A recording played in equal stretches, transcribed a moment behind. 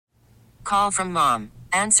Call from mom.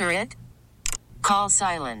 Answer it. Call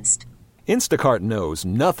silenced. Instacart knows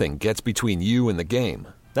nothing gets between you and the game.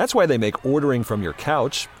 That's why they make ordering from your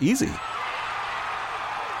couch easy.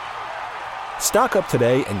 Stock up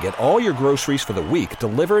today and get all your groceries for the week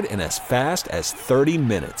delivered in as fast as 30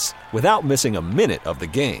 minutes without missing a minute of the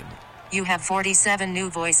game. You have 47 new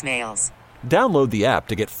voicemails. Download the app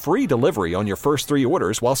to get free delivery on your first 3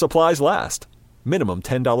 orders while supplies last. Minimum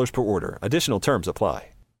 $10 per order. Additional terms apply.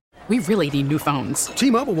 We really need new phones.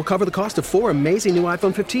 T-Mobile will cover the cost of 4 amazing new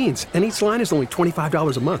iPhone 15s, and each line is only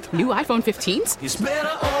 $25 a month. New iPhone 15s? It's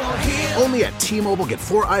better over here. Only at T-Mobile, get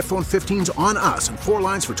 4 iPhone 15s on us and 4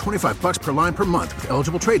 lines for $25 per line per month with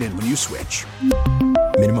eligible trade-in when you switch.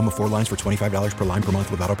 Minimum of 4 lines for $25 per line per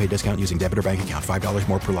month with autopay discount using debit or bank account. $5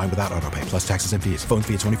 more per line without autopay, plus taxes and fees. Phone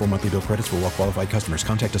fee at 24 monthly bill credits for well-qualified customers.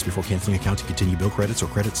 Contact us before canceling account to continue bill credits or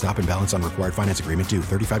credit stop and balance on required finance agreement due.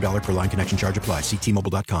 $35 per line connection charge applies. See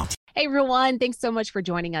T-Mobile.com. Hey everyone, thanks so much for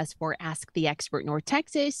joining us for Ask the Expert North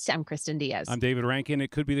Texas. I'm Kristen Diaz. I'm David Rankin.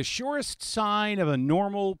 It could be the surest sign of a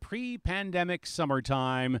normal pre-pandemic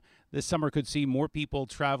summertime. This summer could see more people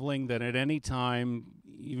traveling than at any time,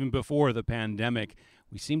 even before the pandemic.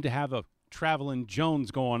 We seem to have a traveling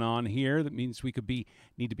Jones going on here. That means we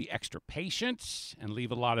need to be extra patient and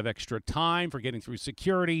leave a lot of extra time for getting through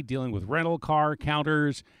security, dealing with rental car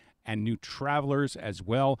counters, and new travelers as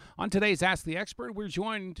well. On today's Ask the Expert, we're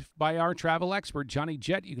joined by our travel expert, Johnny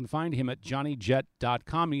Jett. You can find him at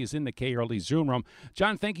johnnyjett.com. He is in the KRLD Zoom room.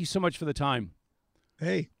 John, thank you so much for the time.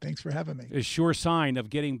 Hey, thanks for having me. A sure sign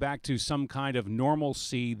of getting back to some kind of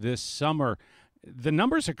normalcy this summer. The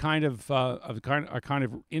numbers are kind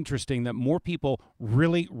of interesting that more people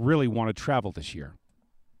really, really want to travel this year.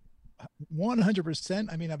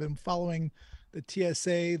 100%. I mean, I've been following the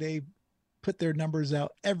TSA. They put their numbers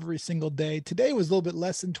out every single day. Today was a little bit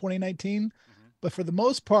less than 2019, but for the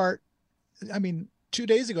most part, I mean, 2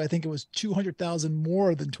 days ago, I think it was 200,000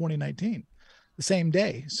 more than 2019, the same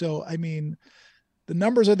day. So, I mean, the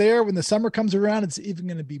numbers are there. When the summer comes around, it's even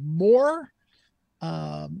going to be more.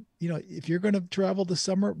 If you're going to travel this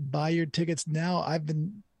summer, buy your tickets now. I've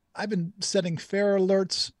been setting fare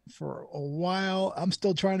alerts for a while. I'm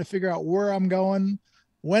still trying to figure out where I'm going,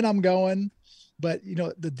 when I'm going. But,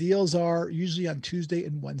 the deals are usually on Tuesday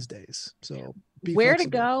and Wednesdays. So where to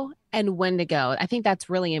go and when to go. I think that's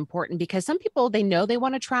really important because some people, they know they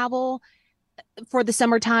want to travel for the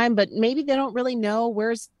summertime, but maybe they don't really know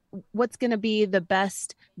what's going to be the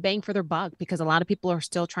best bang for their buck, because a lot of people are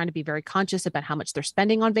still trying to be very conscious about how much they're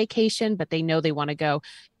spending on vacation, but they know they want to go.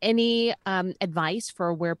 Any advice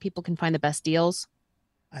for where people can find the best deals?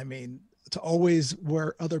 I mean, it's always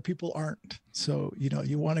where other people aren't. So,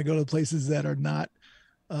 you want to go to places that are not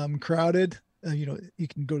crowded. You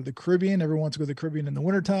can go to the Caribbean. Everyone wants to go to the Caribbean in the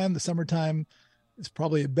wintertime. The summertime is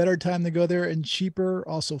probably a better time to go there and cheaper.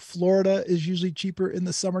 Also, Florida is usually cheaper in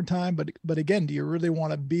the summertime. But again, do you really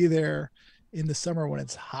want to be there in the summer when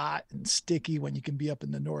it's hot and sticky, when you can be up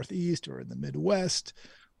in the Northeast or in the Midwest,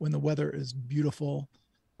 when the weather is beautiful?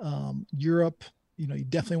 Europe, you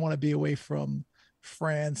definitely want to be away from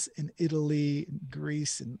France and Italy and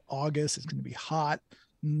Greece in August. It's going to be hot,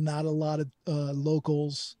 not a lot of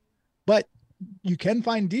locals, but you can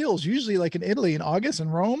find deals usually like in Italy in August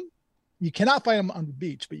and Rome. You cannot find them on the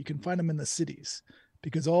beach, but you can find them in the cities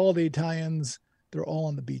because all the Italians, they're all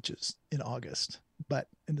on the beaches in August. But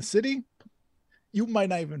in the city, you might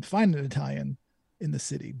not even find an Italian in the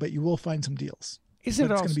city, but you will find some deals. It's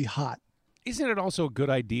going to be hot. Isn't it also a good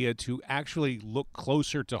idea to actually look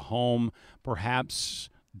closer to home, perhaps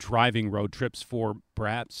driving road trips for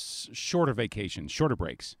perhaps shorter vacations, shorter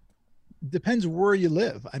breaks? Depends where you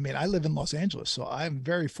live. I mean, I live in Los Angeles, so I'm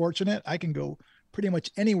very fortunate. I can go pretty much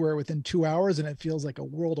anywhere within 2 hours and it feels like a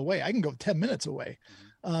world away. I can go 10 minutes away.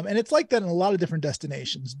 And it's like that in a lot of different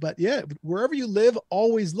destinations. But yeah, wherever you live,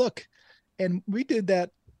 always look. And we did that.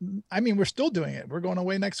 I mean, we're still doing it. We're going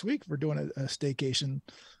away next week. We're doing a staycation.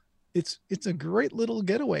 It's a great little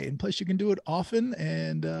getaway, and plus you can do it often,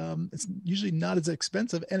 and it's usually not as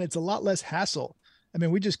expensive, and it's a lot less hassle. I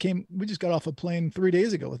mean, we just got off a plane 3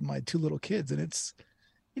 days ago with my 2 little kids, and it's,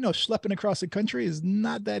 schlepping across the country is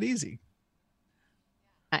not that easy.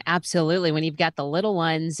 Absolutely. When you've got the little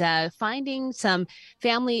ones, finding some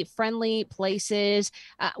family-friendly places.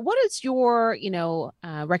 What is your,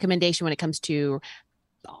 recommendation when it comes to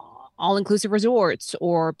all-inclusive resorts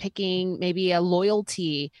or picking maybe a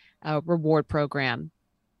loyalty reward program?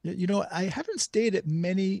 I haven't stayed at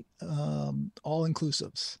many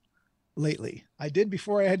all-inclusives lately. I did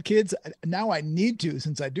before I had kids. Now I need to,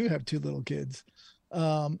 since I do have 2 little kids.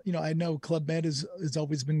 I know Club Med has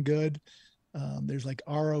always been good. There's like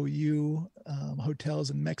ROU hotels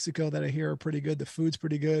in Mexico that I hear are pretty good. The food's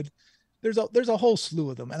pretty good. There's a whole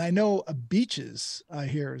slew of them. And I know beaches I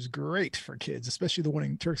hear is great for kids, especially the one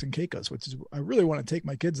in Turks and Caicos, which is, I really want to take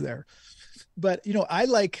my kids there. But, I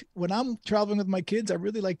like, when I'm traveling with my kids, I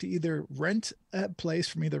really like to either rent a place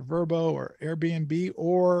from either Vrbo or Airbnb,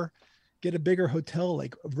 or get a bigger hotel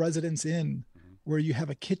like Residence Inn where you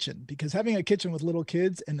have a kitchen, because having a kitchen with little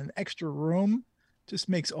kids and an extra room just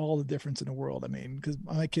makes all the difference in the world. I mean, because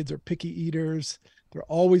my kids are picky eaters, they're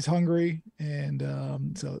always hungry.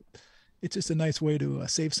 And so it's just a nice way to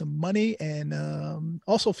save some money and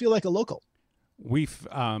also feel like a local. We've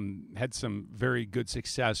had some very good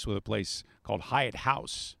success with a place called Hyatt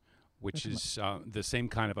House, which is the same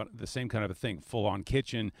kind of a thing, full-on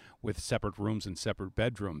kitchen with separate rooms and separate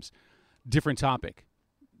bedrooms. Different topic.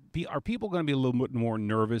 Are people going to be a little bit more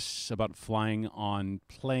nervous about flying on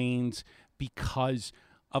planes because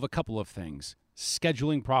of a couple of things?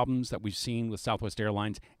 Scheduling problems that we've seen with Southwest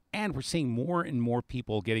Airlines, and we're seeing more and more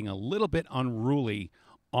people getting a little bit unruly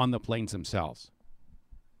on the planes themselves.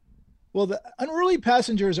 Well, the unruly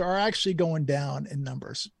passengers are actually going down in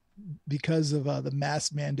numbers because of the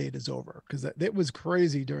mask mandate is over, because it was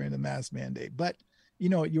crazy during the mask mandate. But,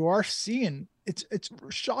 you are seeing, it's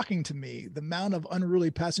shocking to me, the amount of unruly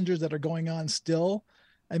passengers that are going on still.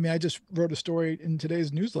 I mean, I just wrote a story in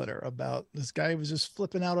today's newsletter about this guy who was just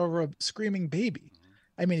flipping out over a screaming baby.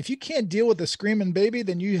 I mean, if you can't deal with a screaming baby,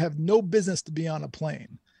 then you have no business to be on a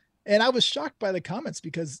plane. And I was shocked by the comments,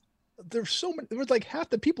 because there's so many, there was like half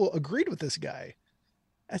the people agreed with this guy.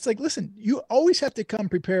 It's like, listen, you always have to come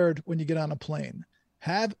prepared when you get on a plane.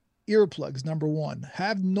 Have earplugs, number one.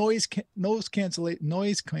 Have noise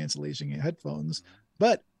cancellation headphones,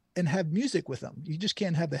 and have music with them. You just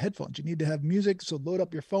can't have the headphones. You need to have music. So load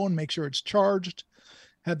up your phone, make sure it's charged,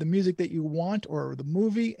 have the music that you want or the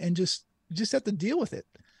movie, and just have to deal with it,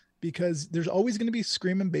 because there's always going to be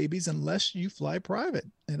screaming babies unless you fly private.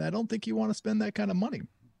 And I don't think you want to spend that kind of money.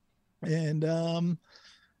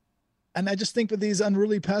 And I just think with these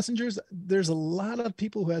unruly passengers, there's a lot of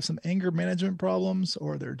people who have some anger management problems,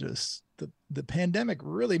 or they're just, the pandemic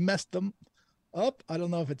really messed them up. I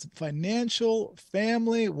don't know if it's financial,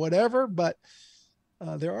 family, whatever, but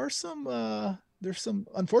there's some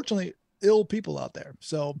unfortunately ill people out there.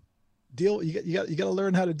 So you got to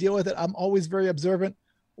learn how to deal with it. I'm always very observant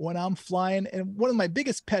when I'm flying. And one of my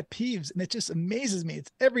biggest pet peeves, and it just amazes me,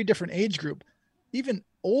 it's every different age group, even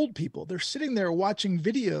old people, they're sitting there watching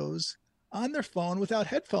videos on their phone without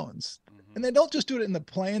headphones. And they don't just do it in the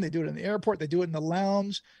plane. They do it in the airport. They do it in the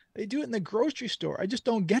lounge. They do it in the grocery store. I just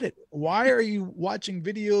don't get it. Why are you watching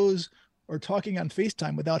videos or talking on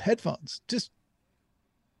FaceTime without headphones? Just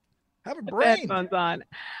have a brain. Headphones on.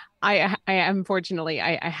 I unfortunately,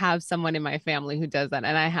 I have someone in my family who does that,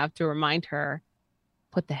 and I have to remind her,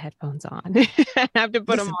 put the headphones on. I have to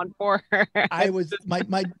put them on for her.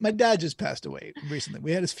 My dad just passed away recently.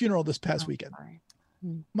 We had his funeral this past weekend.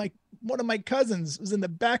 One of my cousins was in the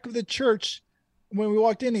back of the church. When we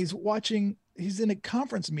walked in, he's in a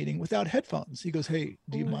conference meeting without headphones. He goes, "Hey,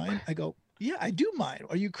 do you mind?" I go, "Yeah, I do mind.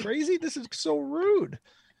 Are you crazy? This is so rude."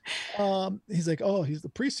 He's like, "Oh, the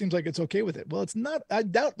priest seems like it's okay with it." Well, it's not. I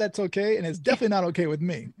doubt that's okay. And it's definitely not okay with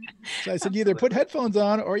me. So I said, you either put headphones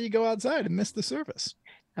on or you go outside and miss the service.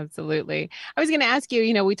 Absolutely. I was going to ask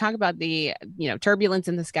you, we talk about the, turbulence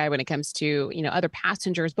in the sky when it comes to, other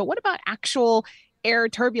passengers, but what about actual air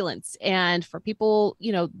turbulence? And for people,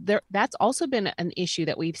 that's also been an issue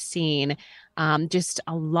that we've seen, just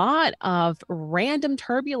a lot of random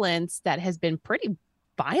turbulence that has been pretty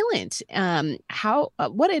violent.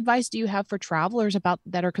 What advice do you have for travelers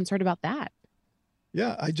that are concerned about that?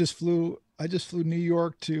 Yeah, I just flew New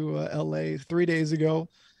York to LA 3 days ago.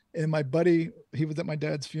 And my buddy, he was at my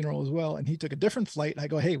dad's funeral as well. And he took a different flight. And I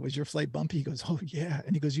go, "Hey, was your flight bumpy?" He goes, "Oh yeah."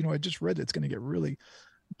 And he goes, "I just read that it's going to get really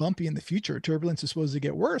bumpy in the future. Turbulence is supposed to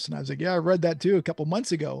get worse." And I was like, "Yeah, I read that too a couple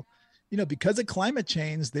months ago." Because of climate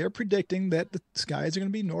change, they're predicting that the skies are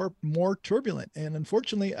going to be more turbulent. And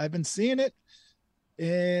unfortunately, I've been seeing it.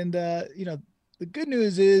 And, the good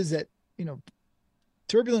news is that,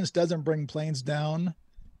 turbulence doesn't bring planes down,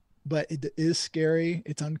 but it is scary.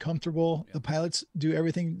 It's uncomfortable. Yeah. The pilots do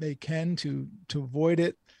everything they can to avoid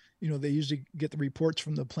it. They usually get the reports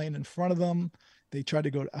from the plane in front of them. They try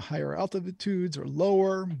to go to higher altitudes or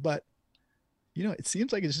lower, but it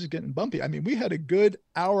seems like it's just getting bumpy. I mean, we had a good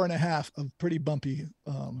hour and a half of pretty bumpy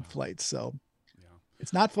flights. So yeah.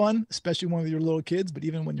 It's not fun, especially when with your little kids, but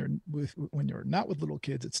even when you're not with little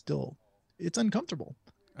kids, it's uncomfortable.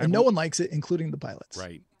 And no one likes it, including the pilots.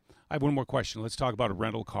 Right. I have one more question. Let's talk about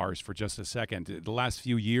rental cars for just a second. The last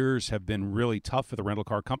few years have been really tough for the rental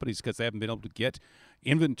car companies because they haven't been able to get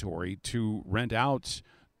inventory to rent out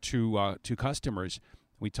to customers.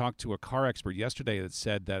 We talked to a car expert yesterday that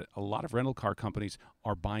said that a lot of rental car companies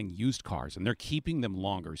are buying used cars, and they're keeping them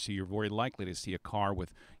longer. So you're very likely to see a car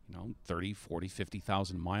with, 30, 40,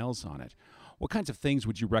 50,000 miles on it. What kinds of things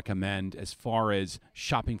would you recommend as far as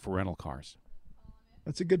shopping for rental cars?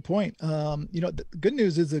 That's a good point. The good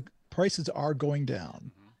news is the prices are going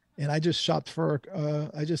down. And I just shopped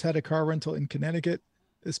I just had a car rental in Connecticut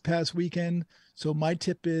this past weekend. So my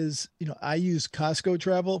tip is, I use Costco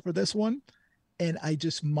Travel for this one. And I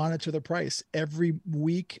just monitor the price every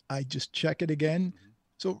week. I just check it again.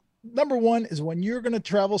 So number one is when you're going to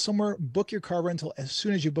travel somewhere, book your car rental as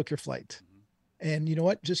soon as you book your flight. And you know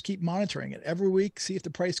what? Just keep monitoring it every week. See if the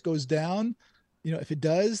price goes down. If it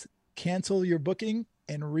does, cancel your booking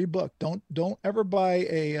and rebook. Don't ever buy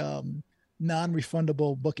a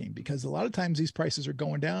non-refundable booking, because a lot of times these prices are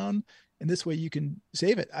going down, and this way you can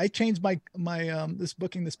save it. I changed my this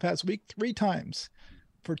booking this past week 3 times.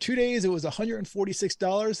 For 2 days, it was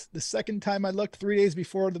 $146. The second time I looked 3 days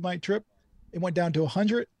before my trip, it went down to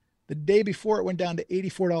 $100. The day before, it went down to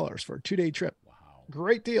 $84 for a 2-day trip. Wow.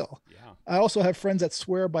 Great deal. Yeah. I also have friends that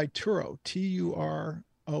swear by Turo,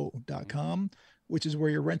 Turo.com, which is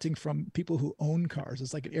where you're renting from people who own cars.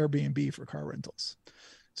 It's like an Airbnb for car rentals.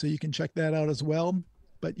 So you can check that out as well.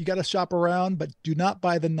 But you got to shop around, but do not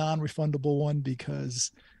buy the non-refundable one,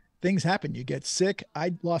 because things happen. You get sick.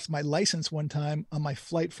 I lost my license one time on my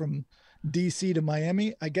flight from DC to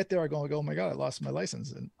Miami. I get there, I go, oh my God, I lost my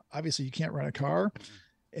license. And obviously you can't rent a car.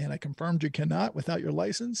 And I confirmed you cannot without your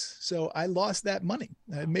license. So I lost that money.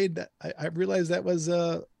 I realized that was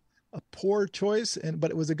a poor choice,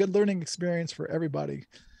 but it was a good learning experience for everybody.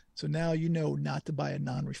 So now you know not to buy a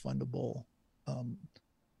non-refundable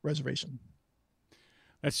reservation.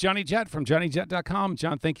 That's Johnny Jett from JohnnyJett.com.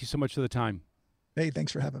 John, thank you so much for the time. Hey,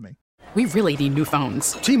 thanks for having me. We really need new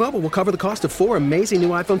phones. T-Mobile will cover the cost of 4 amazing new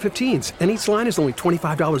iPhone 15s, and each line is only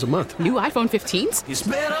 $25 a month. New iPhone 15s? It's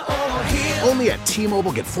better over here. Only at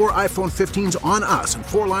T-Mobile, get 4 iPhone 15s on us and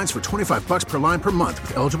 4 lines for $25 per line per month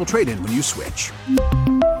with eligible trade-in when you switch.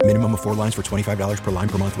 Minimum of 4 lines for $25 per line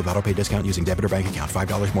per month with autopay discount using debit or bank account.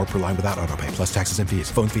 $5 more per line without autopay, plus taxes and fees.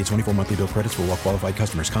 Phone fee at 24 monthly bill credits for well-qualified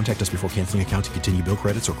customers. Contact us before canceling account to continue bill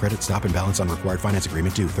credits or credit stop and balance on required finance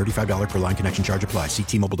agreement due. $35 per line connection charge applies. See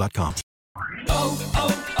T-Mobile.com.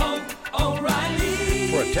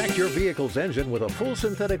 O'Reilly. Protect your vehicle's engine with a full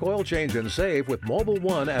synthetic oil change and save with Mobile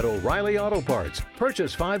One at O'Reilly Auto Parts.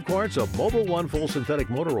 Purchase 5 quarts of Mobile One full synthetic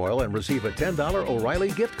motor oil and receive a $10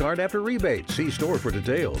 O'Reilly gift card after rebate. See store for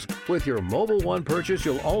details. With your Mobile One purchase,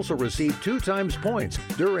 you'll also receive 2 times points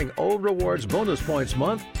during O Rewards Bonus Points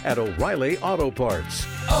Month at O'Reilly Auto Parts.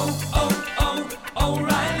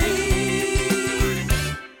 O'Reilly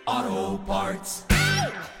Auto Parts.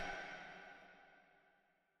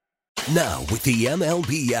 Now, with the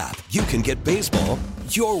MLB app, you can get baseball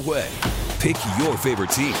your way. Pick your favorite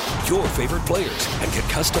team, your favorite players, and get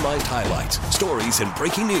customized highlights, stories, and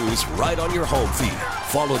breaking news right on your home feed.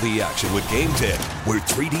 Follow the action with Game 10, where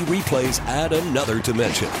 3D replays add another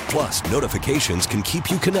dimension. Plus, notifications can keep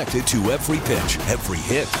you connected to every pitch, every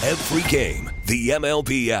hit, every game. The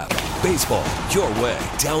MLB app. Baseball your way.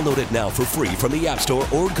 Download it now for free from the App Store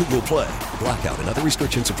or Google Play. Blackout and other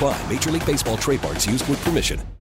restrictions apply. Major League Baseball trademarks used with permission.